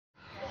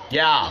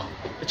Yeah,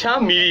 the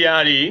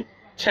media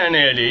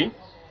channel,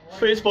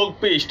 Facebook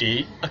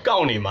page,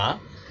 account ma,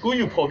 who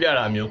you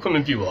popular me, come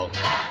and view.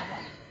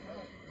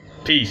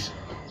 Peace.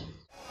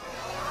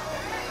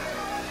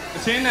 The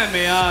chain and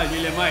me are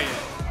𝒂𝐿.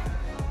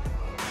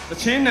 The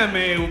chain and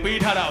me will be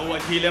had out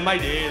what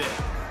𝒂𝐿.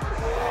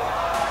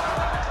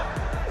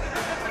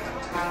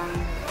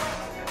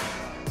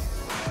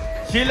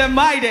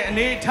 𝒂𝐿 and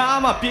a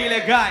time of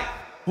𝒂𝐿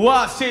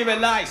what save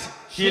lives.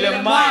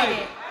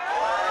 𝒂𝐿.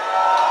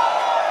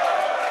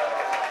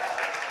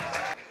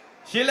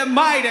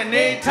 𝒂𝐿 and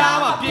a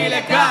time of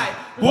𒂂𝐿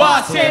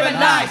what save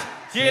lives.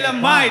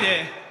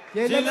 𒂂𝐿.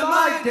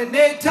 𝒂𝐿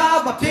and a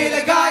time of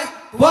𒂂𝐿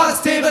what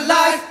save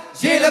lives.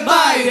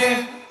 𝒂𝐿.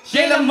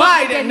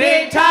 𝒂𝐿 and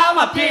a time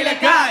of 𒂂𝐿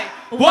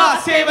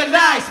what save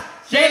lives.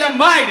 𒂂𝐿.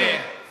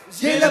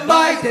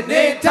 𝒂𝐿 and a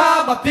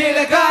time of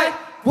𒂂𝐿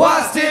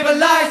what save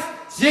lives.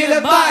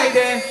 𝒂𝐿.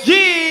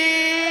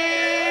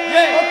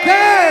 Yeah.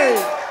 Okay.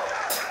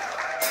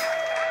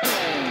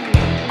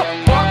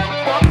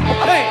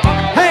 Hey,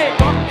 hey,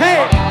 hey,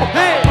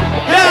 hey,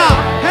 yeah,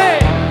 hey,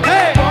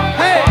 hey,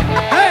 hey,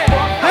 hey,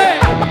 hey.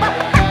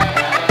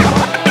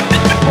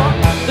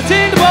 The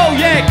tin bowl,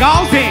 yeah,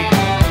 𝐂𝐨𝐷.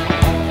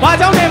 Why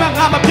don't they make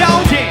I'm a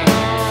𝒀𝒂𝒚?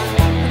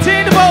 The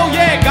tin bowl,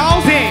 yeah,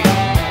 𝒂𝐸𝐷.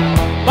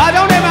 Why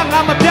don't they make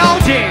I'm a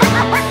𝒀𝒂𝒚?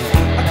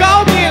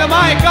 𝒂𝐸𝐷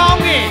my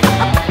𝒂𝐸𝐷.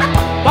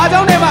 Why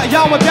don't they make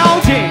I'm a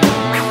𒀀𝒂𝒚?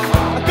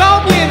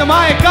 𝒂𝐸𝐷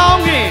my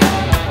𒂂𝐸𝐷.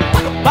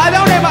 Why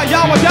don't they make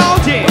I'm a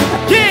𒀀𝒂𝒚?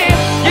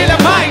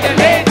 𝒂𝐿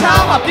and a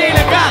time of 𒂂𝐿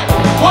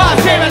what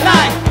save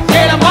lives.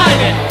 𒂂𝐿.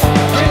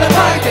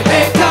 𝒂𝐿 and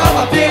a time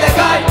of 𒂂𝐿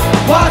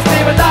what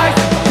save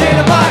lives.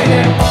 𒂂𝐿.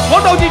 我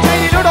都只听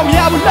你这种也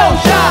不露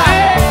馅，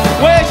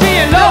我也是也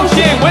露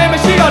馅，我也没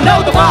洗到露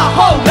的马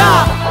后啦。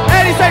哎，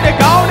你谁的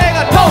高那个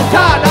头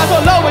塔，那说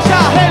露不下，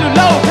黑路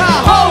露塔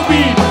后边，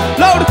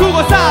露的酷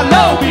过啥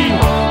露比，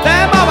但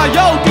妈妈有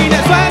地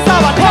的酸啥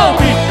把头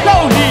比，露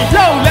里露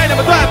来那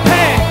么短配，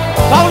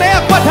往那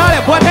个管他的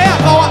管他呀，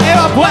搞我哎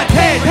我管他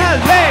太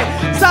累，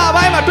啥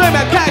玩意嘛对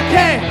面看看，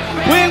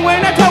稳稳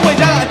的头回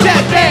家个站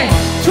站，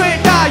吹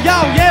大摇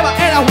也把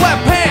哎那换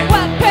配，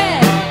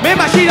没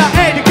把洗到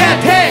哎的干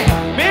太。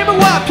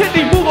ဖြစ်တ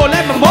ည်မှုကိုလ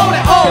ည်းမမုန်း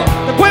နဲ့အိုး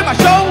တခွေးမှာ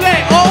ရှုံးခဲ့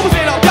အိုး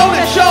စေတော့ပြုံး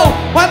နဲ့ရှုံး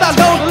ဝမ်းသာ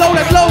လုံး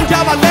နဲ့လုံးကြ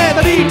ပါလဲသ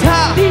တိ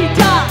ထား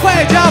ခွဲ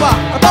ကြပါ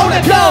အတော့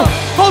နဲ့လုံး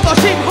ဟုတ်တော့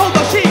ရှိ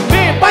မ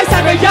င်းပိုက်ဆို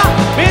င်ရ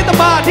မင်းသ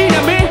မားအထိ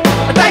နဲ့မင်း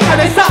အတိုက်ခံ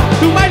နေစ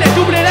သူမိုက်နဲ့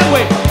သူပနေနဲ့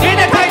ဝေအင်း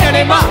နဲ့ထိုက်တယ်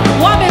နေမှာ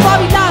ဝမ်းမေပါ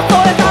ပြီလား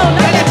ဆိုတဲ့သားကိုလ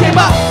ည်းလက်ချင်း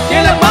ပါ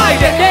𒂂💚 မိုက်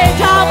တဲ့နေ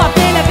ချာမှာ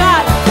𒂂💚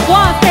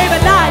 what save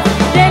life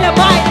𒂂💚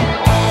 မိုက်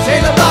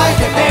𒂂💚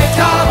 တဲ့နေ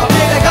ချာမှာ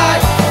𒂂💚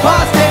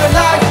 what save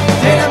life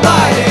𒂂💚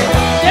 မိုက်တဲ့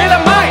𒂂💚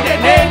 မိုက်တဲ့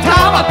နေချာ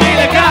မှာ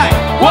𒂂💚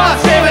 what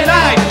save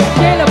life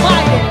𒂂💚 မို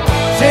က်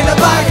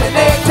တဲ့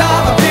နေချာ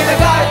မှာ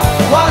𒂂💚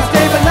 what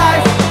save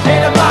life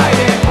𒂂💚 မိုက်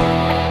တဲ့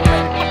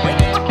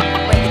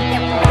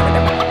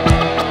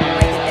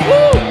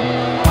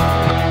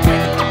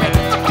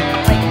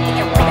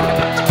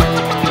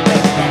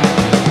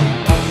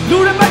လူ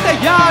ရမတ်တဲ့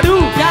ယာဒူ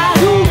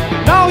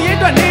နောင်ရဲအ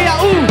တွက်နေရ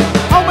ဦး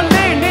အောင်မ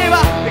လေးနေ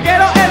ပါတကယ်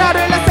တော့အဲ့ဒါ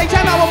တွေလည်းစိတ်ချ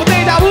မ်းသာဖို့မသိ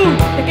ကြဘူး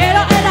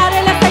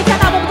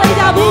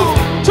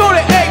ချိုး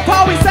တဲ့အိတ်ဖော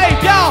က်ပြီးစိတ်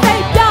ပြောင်းအဲ့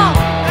ဒါ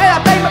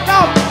တိတ်မ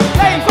ကောင်း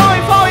လိမ့်ဖောင်း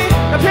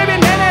တဖြည်းဖြ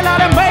ည်းနဲလာ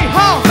တဲ့မိတ်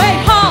ဟောင်း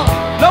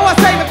လုံးဝ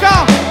စိတ်မကော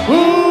င်း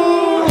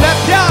လက်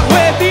ပြ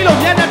ဝဲပြီးလို့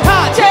မျက်နှာ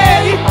ထားချေ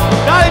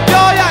ဒါတွေ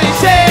ပြောရရင်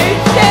ရှေး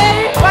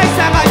ဘိုက်ဆ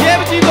န်ကရဲ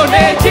မကြီးလို့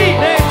နေကြည့်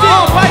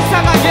ဘိုက်ဆ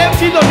န်ကရဲမ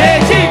ကြီးလို့နေ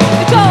ကြည့်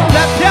လ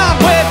က်ပြ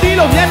ဝဲပြီး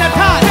လို့မျက်နှာ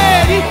ထား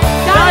ချေ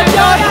ဒါတွေ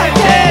ပြောရရင်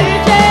ရှေး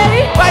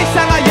ဘိုက်ဆ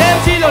န်ကရဲမ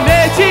ကြီးလို့နေ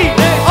ကြည့်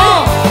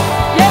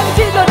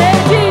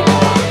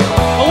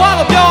ဘဝ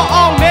ကပြော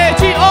အောင်နေ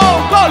ကြည့်အောင်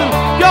ကိုလူ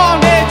ပြောအောင်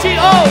နေကြည့်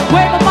အောင်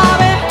ဝေမပါ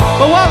ပဲ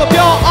ဘဝက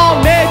ပြောအောင်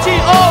နေကြ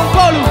ည့်အောင်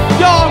ကိုလူ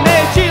ပြောအောင်နေ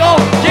ကြည့်အောင်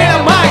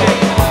𒂂💚 မို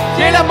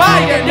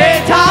က်တဲ့နေ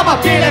ချာမှာ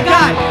𒂂💚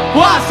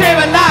 what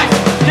save life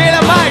𒂂💚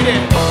 မိုက်တဲ့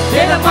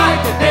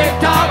နေ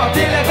ချာမှာ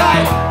𒂂💚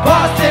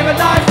 what save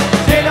life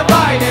𒂂💚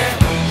 မိုက်တဲ့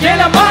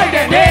𒂂💚 မိုက်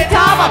တဲ့နေ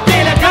ချာမှာ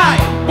𒂂💚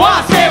 what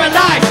save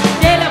life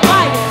𒂂💚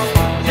 မို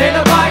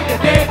က်တဲ့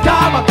နေချာ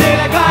မှာ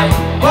𒂂💚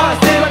 what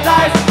save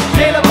life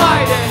𒂂💚 မို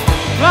က်တဲ့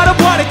ငါတို့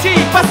ဘွားတွေကြ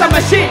ည့်ပတ်စမ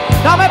ရှိ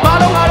ဒါမဲ့ဘာ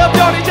လို့ငါတို့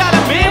ပြောနေကြ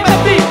လဲမင်းမ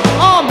သိ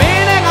အော်မ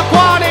င်းနဲ့ငါ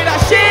ခွာနေတာ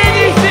ရှင်း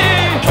ကြီး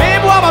မ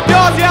င်းဘွားမ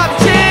ပြောစရာ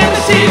ချင်းမ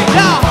ရှိ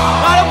ငါ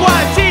တို့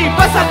ဘွားတွေကြည့်ပ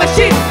တ်စမ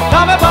ရှိ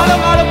ဒါမဲ့ဘာ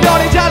လို့ငါတို့ပြော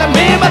နေကြလဲမ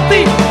င်းမ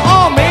သိ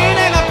အော်မင်း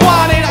နဲ့ငါခွာ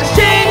နေတာ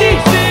ရှင်း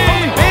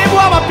ကြီးမင်း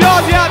ဘွားမပြော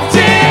စရာချ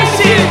င်း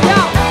ရှိ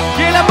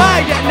𒂂💚 မို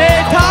က်တဲ့နေ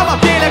ထားမှာ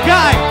𒂂💚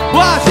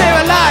 what save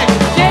life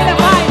𒂂💚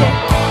 မိုက်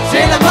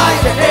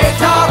တဲ့နေ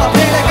ချာမှာ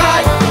𒂂💚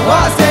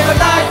 what save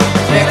life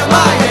𒂂💚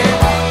 မိုက်တဲ့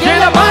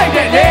𒂂💚 မိုက်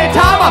တဲ့နေ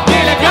ထားမှာ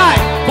𒂂💚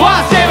 what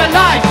save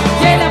life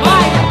𒂂💚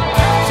 မိုက်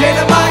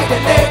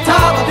တဲ့နေချာ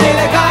မှာ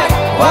𒂂💚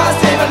 what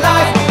save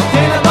life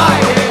𒂂💚 မို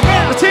က်တဲ့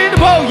တချင်းတစ်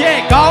ပုတ်ရဲ့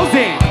ခေါင်းစ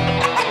ဉ်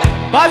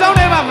ဘာကြောင့်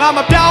လဲမှငါမ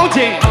ပြောင်းချ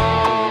င်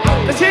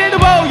တချင်းတ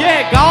စ်ပုတ်ရဲ့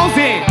ခေါင်းစ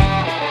ဉ်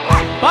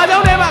ဘာကြော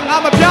င့်လဲမှငါ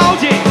မပြောင်း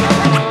ချင်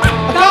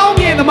အကောင်း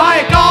မြင်သမား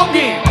ရဲ့ကောင်းမြ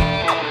င်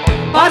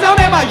ဘာကြောင့်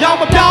လဲမှရောင်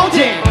မပြောင်းချ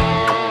င်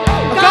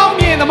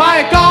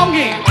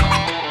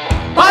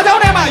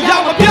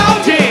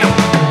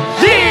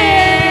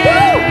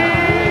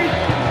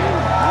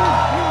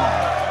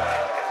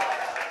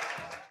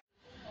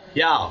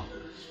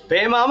ဘ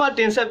ယ်မှာမှ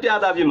တင်ဆက်ပြ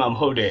သဖြစ်မှာမ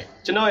ဟုတ်တဲ့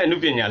ကျွန်တော်ရဲ့အမှု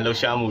ပညာလှူ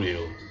ရှားမှုတွေ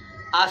ကို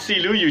RC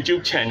Lu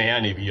YouTube channel က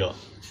နေပြီးတော့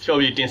ဖြော်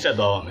ပြတင်ဆက်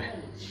သွားပါမယ်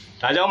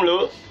ဒါကြောင့်မ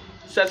လို့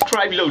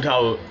subscribe လုပ်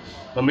ထားဖို့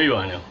မမေ့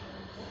ပါနဲ့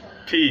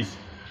peace